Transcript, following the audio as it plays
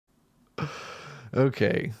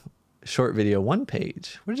Okay, short video, 1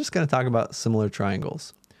 page. We're just going to talk about similar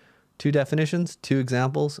triangles. 2 definitions, 2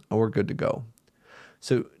 examples, and we're good to go.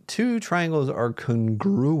 So 2 triangles are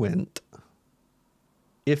congruent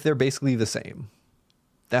if they're basically the same.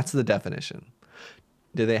 That's the definition.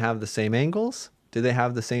 Do they have the same angles? Do they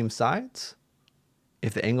have the same sides?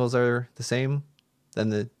 If the angles are the same,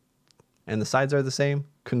 and the sides are the same,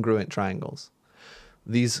 congruent triangles.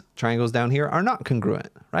 These triangles down here are not congruent,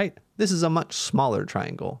 right? This is a much smaller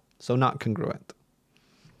triangle, so not congruent.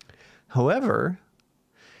 However,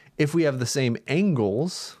 if we have the same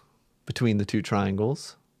angles between the 2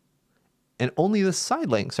 triangles, and only the side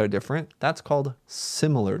lengths are different, that's called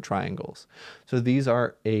similar triangles. So these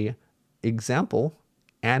are an example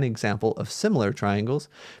of similar triangles,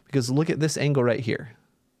 because look at this angle right here.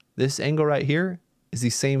 This angle right here is the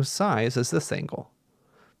same size as this angle.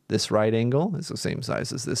 This right angle is the same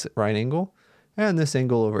size as this right angle, and this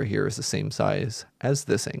angle over here is the same size as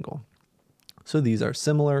this angle. So these are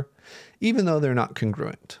similar, even though they're not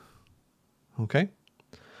congruent. Okay?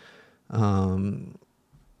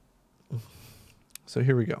 So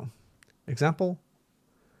here we go. Example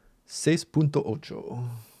 6.8.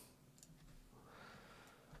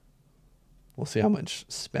 We'll see how much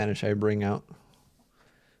Spanish I bring out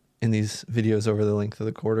in these videos over the length of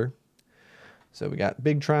the quarter. So we got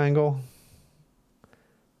big triangle,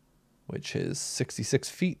 which is 66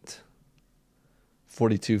 feet,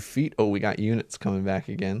 42 feet. Oh, we got units coming back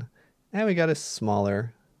again. And we got a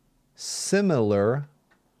smaller, similar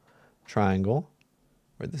triangle,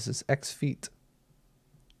 where this is x feet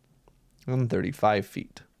and 35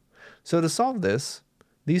 feet. So to solve this,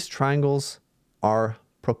 these triangles are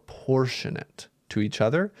proportionate to each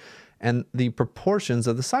other, and the proportions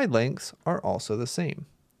of the side lengths are also the same.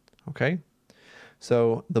 Okay?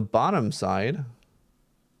 So the bottom side,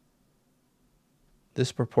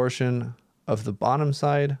 this proportion of the bottom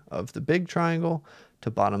side of the big triangle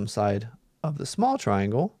to bottom side of the small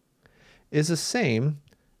triangle is the same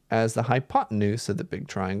as the hypotenuse of the big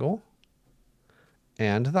triangle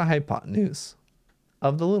and the hypotenuse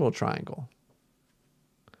of the little triangle.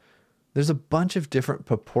 There's a bunch of different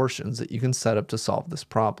proportions that you can set up to solve this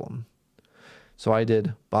problem. So I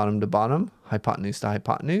did bottom to bottom, hypotenuse to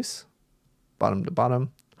hypotenuse, bottom to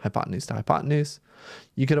bottom, hypotenuse to hypotenuse.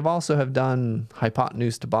 You could have also have done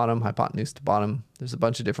hypotenuse to bottom, hypotenuse to bottom. There's a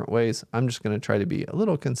bunch of different ways. I'm just going to try to be a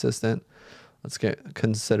little consistent. Let's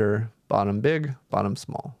consider bottom big, bottom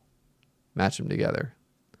small. Match them together.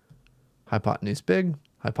 Hypotenuse big,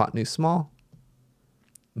 hypotenuse small.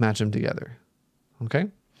 Match them together. Okay?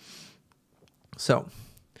 So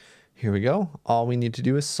here we go. All we need to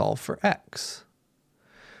do is solve for x.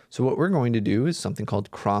 So what we're going to do is something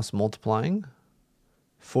called cross multiplying.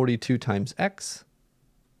 42 times x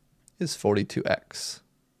is 42x.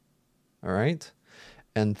 All right.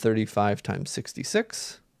 And 35 times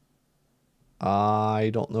 66. I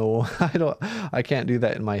don't know. I can't do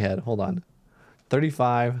that in my head. Hold on.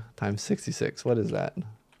 35 times 66. What is that?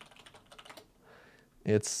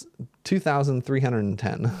 It's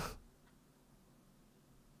 2,310.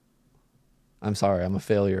 I'm sorry. I'm a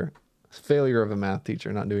failure. Failure of a math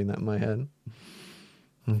teacher, not doing that in my head.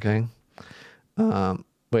 Okay.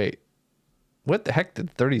 Wait, what the heck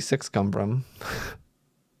did 36 come from?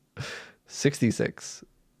 66.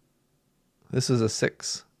 This is a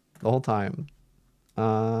 6 the whole time.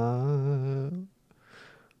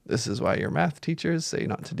 This is why your math teachers say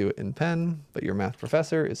not to do it in pen, but your math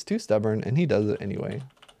professor is too stubborn and he does it anyway.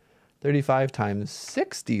 35 times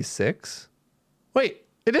 66. Wait,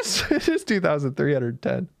 it is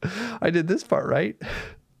 2,310. I did this part right.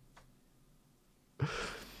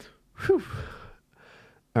 Whew.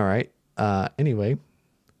 All right. Anyway,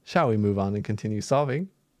 shall we move on and continue solving?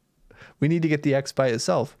 We need to get the x by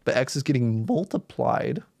itself, but x is getting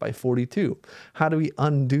multiplied by 42. How do we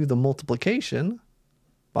undo the multiplication?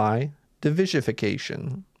 By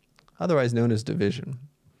divisification, otherwise known as division.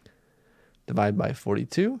 Divide by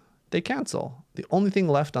 42, they cancel. The only thing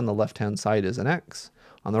left on the left-hand side is an x.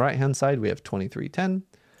 On the right-hand side, we have 2310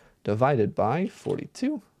 divided by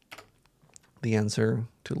 42. The answer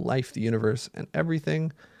to life, the universe, and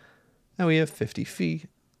everything. And we have 55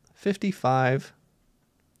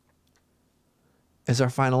 is our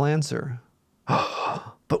final answer.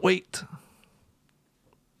 But wait.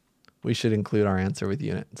 We should include our answer with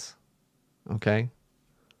units. Okay?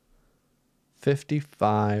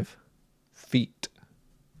 55 feet.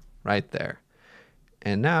 Right there.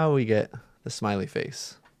 And now we get the smiley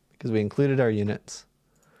face because we included our units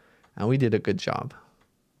and we did a good job.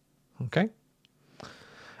 Okay?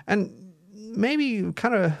 And maybe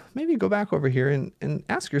go back over here and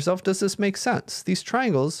ask yourself, does this make sense? These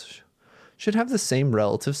triangles should have the same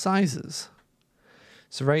relative sizes.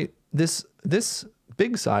 So right, this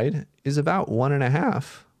big side is about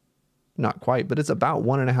 1.5, not quite, but it's about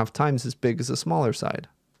 1.5 times as big as the smaller side.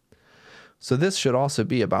 So this should also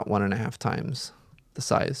be about 1.5 times the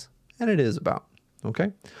size, and it is about,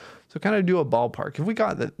 okay? So kind of do a ballpark. If we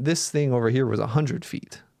got that this thing over here was 100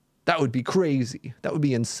 feet, that would be crazy. That would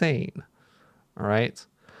be insane, all right?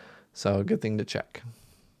 So a good thing to check.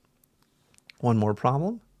 One more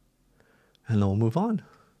problem, and then we'll move on.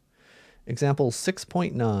 Example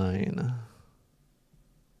 6.9.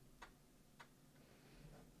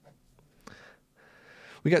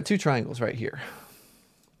 We got two triangles right here.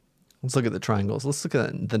 Let's look at the triangles. Let's look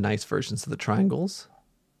at the nice versions of the triangles.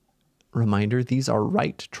 Reminder, these are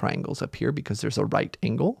right triangles up here because there's a right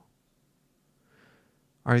angle.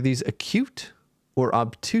 Are these acute or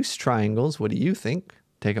obtuse triangles? What do you think?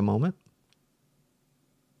 Take a moment.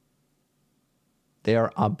 They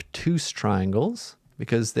are obtuse triangles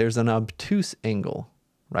because there's an obtuse angle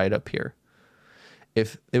right up here.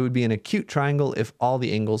 If it would be an acute triangle if all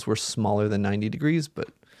the angles were smaller than 90 degrees, but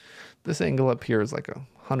this angle up here is like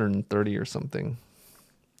 130 or something.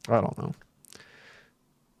 I don't know.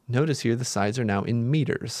 Notice here the sides are now in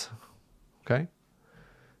meters, okay?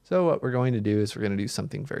 So what we're going to do is we're going to do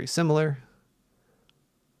something very similar.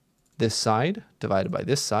 This side divided by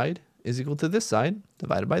this side is equal to this side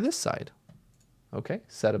divided by this side. Okay,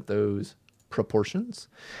 set up those proportions.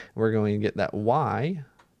 We're going to get that y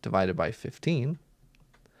divided by 15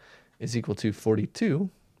 is equal to 42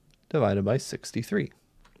 divided by 63.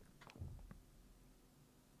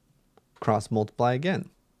 Cross multiply again.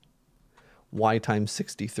 Y times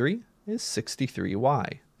 63 is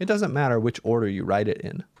 63y. It doesn't matter which order you write it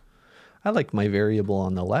in. I like my variable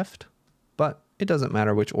on the left, but it doesn't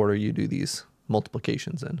matter which order you do these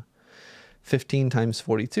multiplications in. 15 times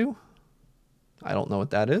 42, I don't know what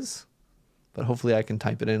that is, but hopefully I can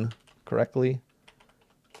type it in correctly.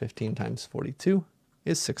 15 times 42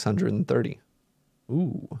 is 630.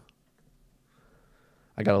 Ooh.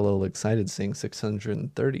 I got a little excited saying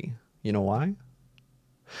 630. You know why?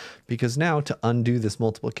 Because now to undo this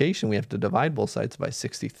multiplication, we have to divide both sides by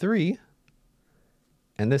 63.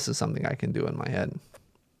 And this is something I can do in my head.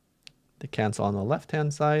 They cancel on the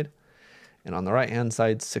left-hand side. And on the right-hand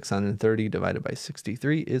side, 630 divided by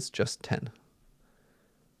 63 is just 10.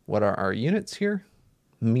 What are our units here?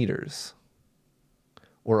 Meters.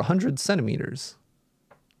 Or 100 centimeters.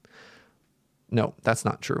 No, that's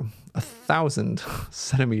not true. 1,000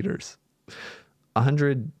 centimeters.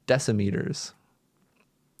 100 decimeters.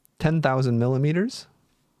 10,000 millimeters.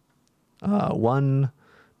 1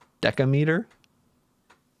 decameter.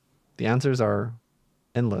 The answers are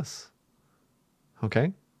endless.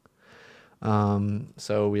 Okay?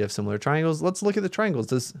 So we have similar triangles. Let's look at the triangles.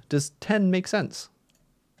 Does 10 make sense?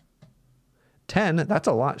 10, that's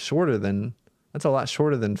a lot shorter than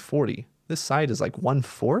 40. This side is like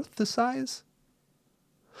 1/4 the size.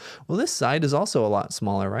 Well, this side is also a lot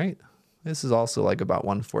smaller, right? This is also like about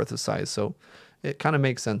 1/4 the size. So it kind of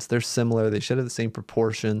makes sense. They're similar. They should have the same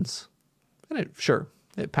proportions. And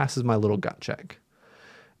it passes my little gut check.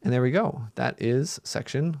 And there we go. That is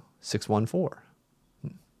section 614.